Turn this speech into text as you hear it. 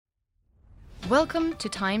Welcome to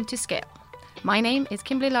Time to Scale. My name is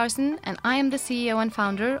Kimberly Larsen and I am the CEO and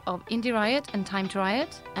founder of Indie Riot and Time to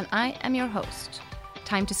Riot, and I am your host.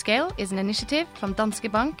 Time to Scale is an initiative from Danske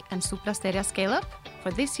Bank and Soplasteria Scale Up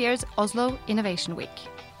for this year's Oslo Innovation Week.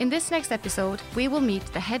 In this next episode, we will meet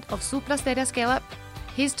the head of Soplasteria Scale Up.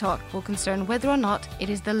 His talk will concern whether or not it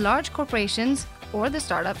is the large corporations or the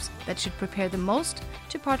startups that should prepare the most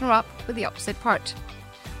to partner up with the opposite part.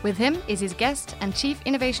 With him is his guest and Chief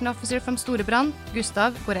Innovation Officer from Storebrand,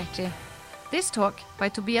 Gustav Goretti. This talk by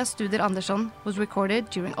Tobias Studer Andersson was recorded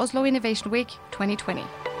during Oslo Innovation Week 2020.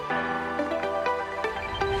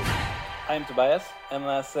 I'm Tobias, and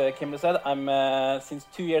as Kimberly said, I'm since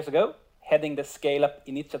 2 years ago heading the Scale Up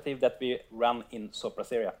initiative that we run in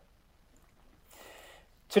Soplasteria.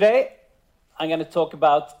 Today, I'm going to talk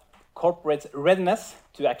about corporate readiness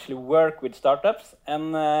to actually work with startups,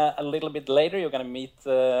 and a little bit later you're going to meet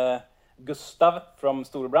Gustav from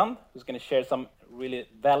Storebrand, who's going to share some really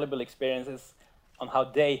valuable experiences on how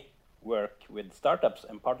they work with startups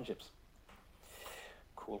and partnerships.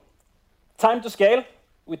 Cool. Time to scale,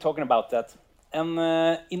 we're talking about that. And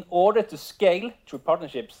in order to scale through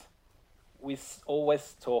partnerships, we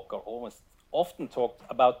often talk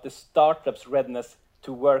about the startup's readiness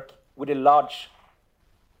to work with a large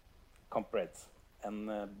corporates,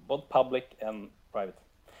 and both public and private.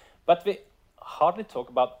 But we hardly talk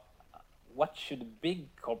about what should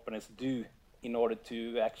big companies do in order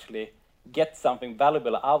to actually get something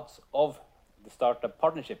valuable out of the startup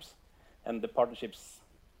partnerships and the partnerships.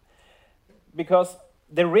 Because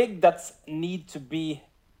the rig that need to be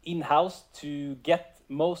in-house to get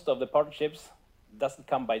most of the partnerships doesn't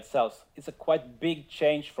come by itself. It's a quite big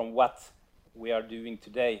change from what we are doing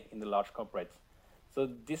today in the large corporates. So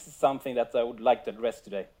this is something that I would like to address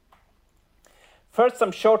today. First,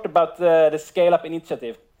 some short about the Scale Up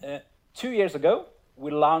initiative. 2 years ago, we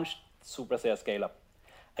launched Soplasteria Scale Up,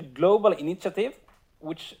 a global initiative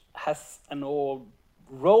which has a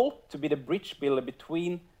role to be the bridge builder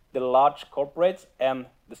between the large corporates and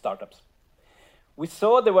the startups. We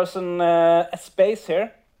saw there was a space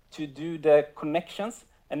here to do the connections,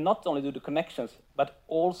 and not only do the connections, but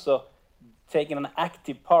also taking an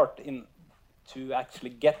active part in to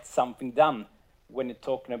actually get something done when you're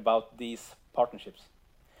talking about these partnerships.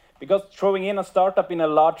 Because throwing in a startup in a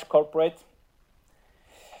large corporate,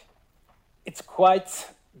 it's quite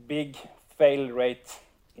big fail rate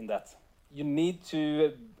in that. You need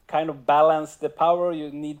to kind of balance the power,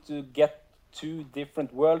 you need to get two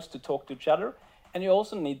different worlds to talk to each other, and you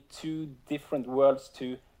also need two different worlds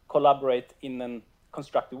to collaborate in a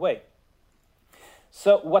constructive way.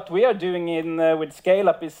 So what we are doing with Scale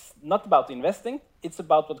Up is not about investing, it's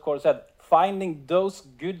about what Kåre said, finding those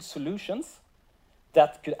good solutions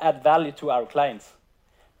that could add value to our clients.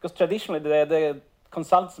 Because traditionally the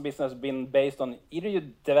consultancy business has been based on either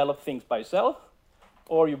you develop things by yourself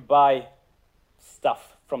or you buy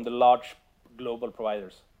stuff from the large global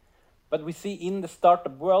providers. But we see in the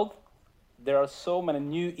startup world, there are so many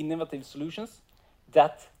new innovative solutions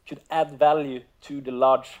that could add value to the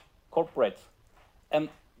large corporates. And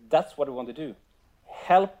that's what we want to do.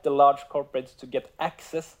 Help the large corporates to get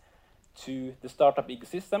access to the startup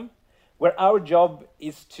ecosystem, where our job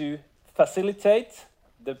is to facilitate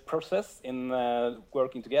the process in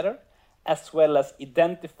working together, as well as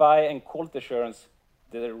identify and quality assurance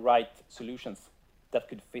the right solutions that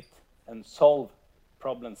could fit and solve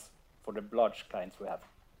problems for the large clients we have.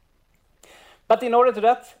 But in order to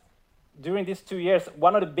that, during these 2 years,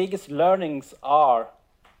 one of the biggest learnings are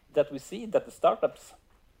that we see that the startups,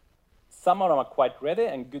 some of them are quite ready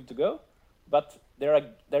and good to go, but there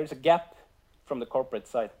is a gap from the corporate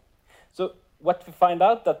side. So what we find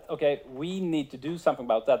out that, okay, we need to do something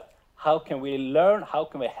about that. How can we learn? How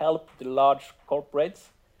can we help the large corporates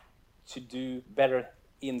to do better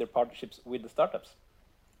in their partnerships with the startups?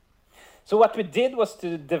 So what we did was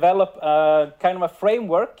to develop a kind of a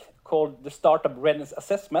framework called the Startup Readiness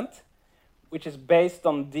Assessment, which is based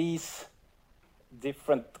on these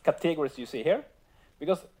different categories you see here.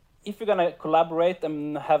 Because if you're going to collaborate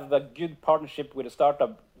and have a good partnership with a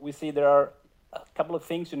startup, we see there are a couple of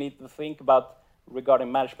things you need to think about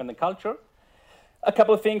regarding management and culture. A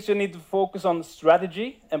couple of things you need to focus on: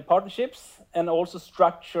 strategy and partnerships, and also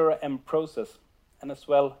structure and process, and as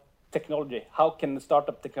well technology. How can the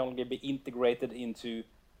startup technology be integrated into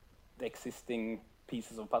the existing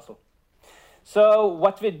pieces of puzzle? So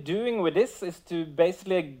what we're doing with this is to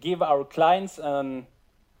basically give our clients a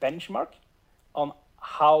benchmark on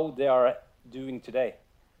how they are doing today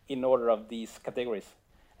in order of these categories.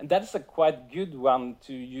 And that's a quite good one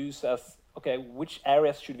to use as, okay, which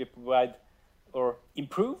areas should we provide or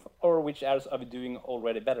improve, or which areas are we doing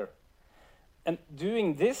already better? And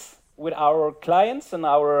doing this with our clients and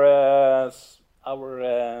our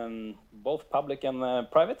both public and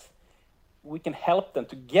private, we can help them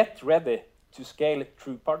to get ready to scale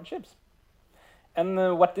through partnerships.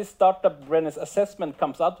 And what this startup readiness assessment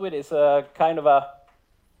comes out with is a kind of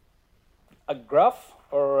a graph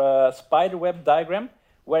or a spider web diagram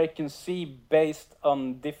where you can see based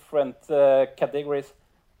on different categories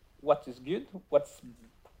what is good, what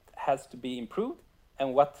has to be improved,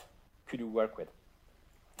 and what could you work with.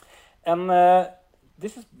 And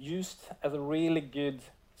this is used as a really good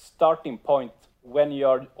starting point when you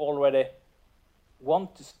are already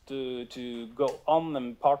want to go on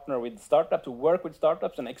and partner with startups, to work with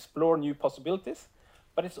startups and explore new possibilities.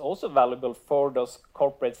 But it's also valuable for those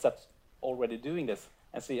corporates that's already doing this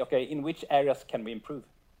and see, okay, in which areas can we improve?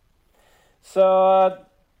 So,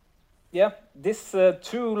 yeah, this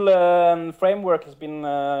tool and framework has been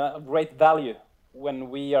of great value when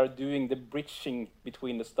we are doing the bridging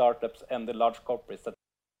between the startups and the large corporates.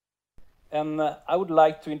 And I would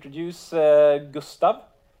like to introduce Gustav,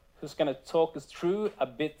 who's going to talk us through a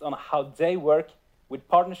bit on how they work with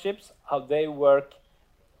partnerships, how they work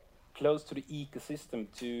close to the ecosystem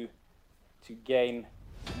to gain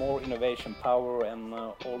more innovation power and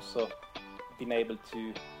also being able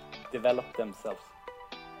to develop themselves.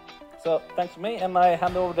 So thanks for me, and I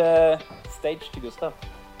hand over the stage to Gustav.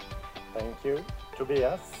 Thank you,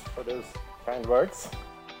 Tobias, for those kind words.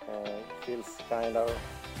 It feels kind of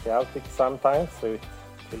chaotic sometimes, so it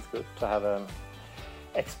feels good to have an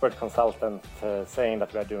expert consultant saying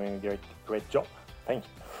that we are doing a great job. Thank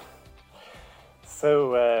you.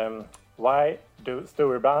 So why do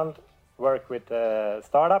Storebrand work with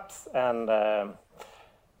startups, and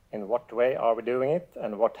in what way are we doing it,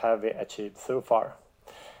 and what have we achieved so far?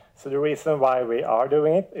 So the reason why we are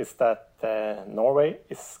doing it is that Norway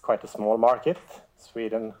is quite a small market,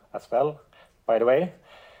 Sweden as well, by the way.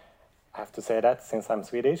 I have to say that since I'm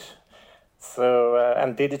Swedish. So,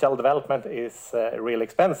 and digital development is really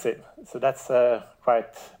expensive, so that's a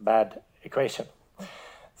quite bad equation.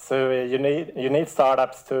 So you need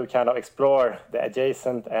startups to kind of explore the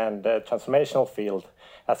adjacent and transformational field,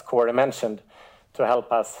 as Corey mentioned, to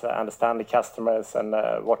help us understand the customers and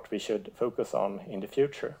what we should focus on in the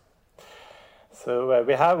future. So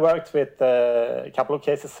we have worked with a couple of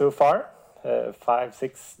cases so far, 5,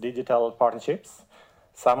 6 digital partnerships.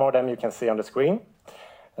 Some of them you can see on the screen.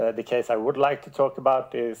 The case I would like to talk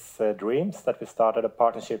about is Dreams, that we started a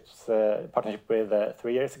partnership with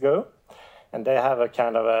 3 years ago. And they have a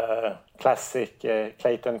kind of a classic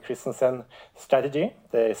Clayton Christensen strategy.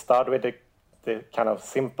 They start with the kind of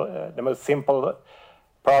simple, the most simple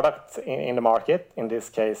product in the market, in this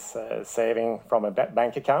case saving from a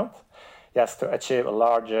bank account, just to achieve a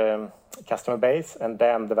large customer base, and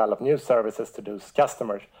then develop new services to those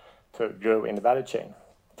customers to grow in the value chain.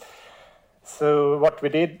 So what we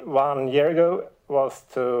did 1 year ago was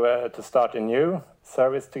to start a new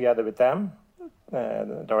service together with them,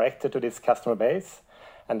 directed to this customer base.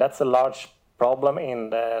 And that's a large problem in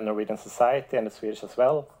the Norwegian society and the Swedish as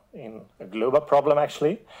well, in a global problem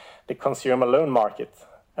actually, the consumer loan market.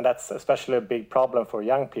 And that's especially a big problem for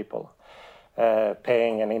young people,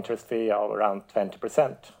 paying an interest fee of around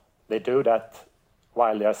 20%. They do that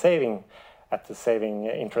while they are saving at the saving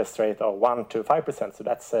interest rate of 1 to 5%, so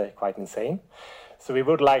that's quite insane. So we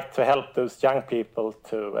would like to help those young people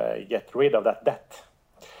to get rid of that debt.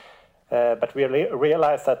 But we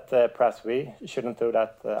realized that perhaps we shouldn't do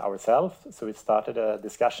that ourselves, so we started a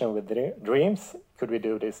discussion with Dreams. Could we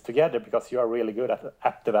do this together, because you are really good at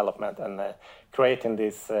app development and creating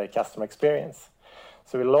this customer experience.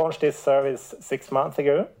 So we launched this service 6 months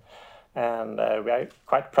ago, and we are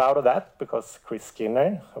quite proud of that, because Chris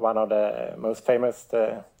Skinner, one of the most famous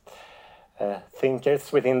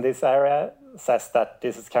thinkers within this area, says that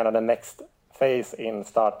this is kind of the next phase in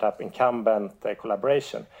startup incumbent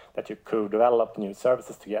collaboration, that you co-develop new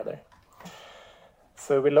services together.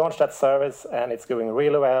 So we launched that service, and it's going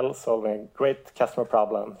really well, solving a great customer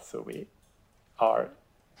problem. So we are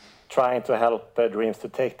trying to help Dreams to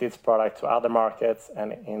take this product to other markets,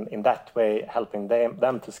 and in that way helping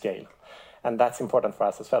them to scale. And that's important for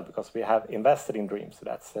us as well, because we have invested in Dreams, so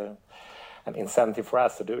that's an incentive for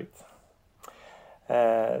us to do it.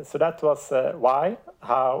 So that was why,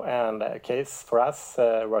 how, and a case for us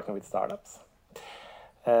working with startups.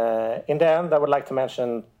 In the end, I would like to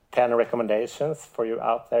mention 10 recommendations for you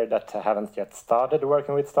out there that haven't yet started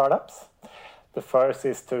working with startups. The first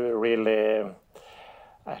is to really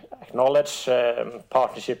acknowledge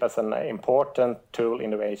partnership as an important tool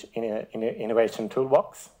in innovation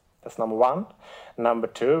toolbox. That's number one. Number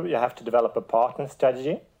two, you have to develop a partner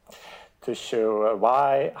strategy to show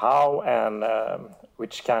why, how, and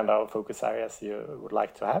which kind of focus areas you would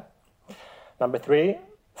like to have. Number 3,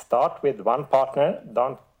 start with one partner.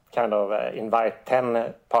 Don't kind of invite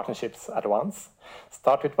 10 partnerships at once.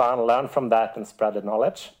 Start with one, learn from that, and spread the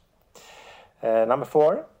knowledge. Number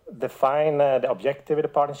 4, define the objective of the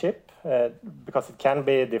partnership, because it can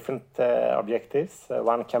be different objectives.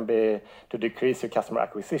 One can be to decrease your customer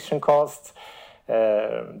acquisition costs,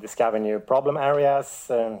 discover new problem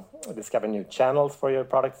areas, discover new channels for your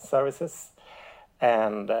products and services,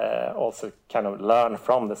 and also kind of learn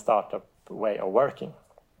from the startup way of working.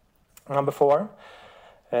 Number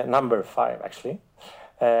 5 actually.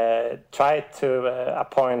 Try to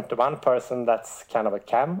appoint one person that's kind of a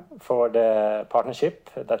CAM for the partnership,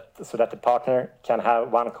 so that the partner can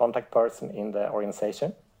have one contact person in the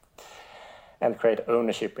organization and create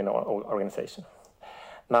ownership in our organization.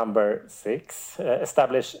 Number 6,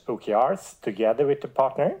 establish OKRs together with the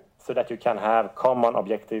partner so that you can have common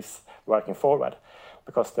objectives working forward.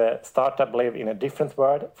 Because the startup live in a different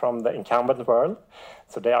world from the incumbent world,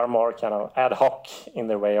 so they are more kind of ad hoc in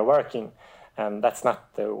their way of working. And that's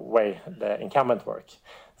not the way the incumbent work.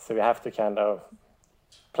 So you have to kind of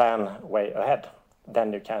plan way ahead.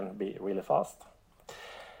 Then you can be really fast.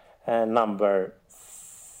 And number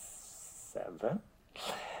 7,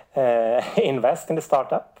 invest in the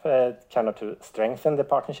startup, kind of to strengthen the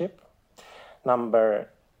partnership. Number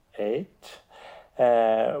 8,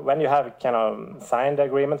 when you have kind of signed the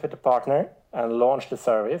agreement with the partner and launched the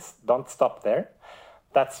service, don't stop there.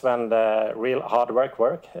 That's when the real hard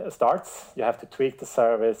work starts. You have to tweak the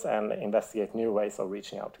service and investigate new ways of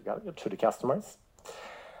reaching out to the customers.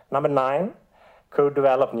 Number 9,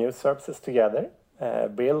 co-develop new services together,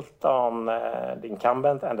 built on the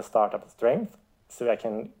incumbent and the startup strength, so we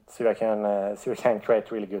can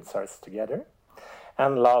create really good services together.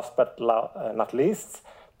 And last but not least,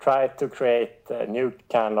 try to create new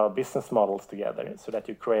kind of business models together, so that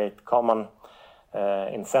you create common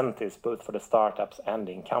incentives both for the startups and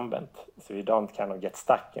the incumbent, so you don't kind of get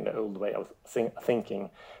stuck in the old way of thinking,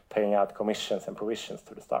 paying out commissions and provisions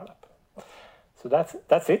to the startup. So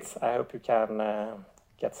that's it. I hope you can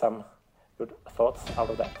get some good thoughts out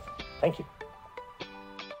of that. Thank you.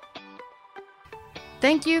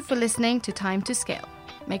 Thank you for listening to Time to Scale.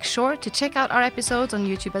 Make sure to check out our episodes on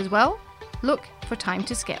YouTube as well. Look for Time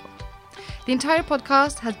to Scale. The entire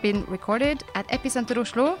podcast has been recorded at Epicenter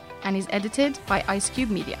Oslo and is edited by Ice Cube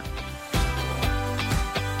Media.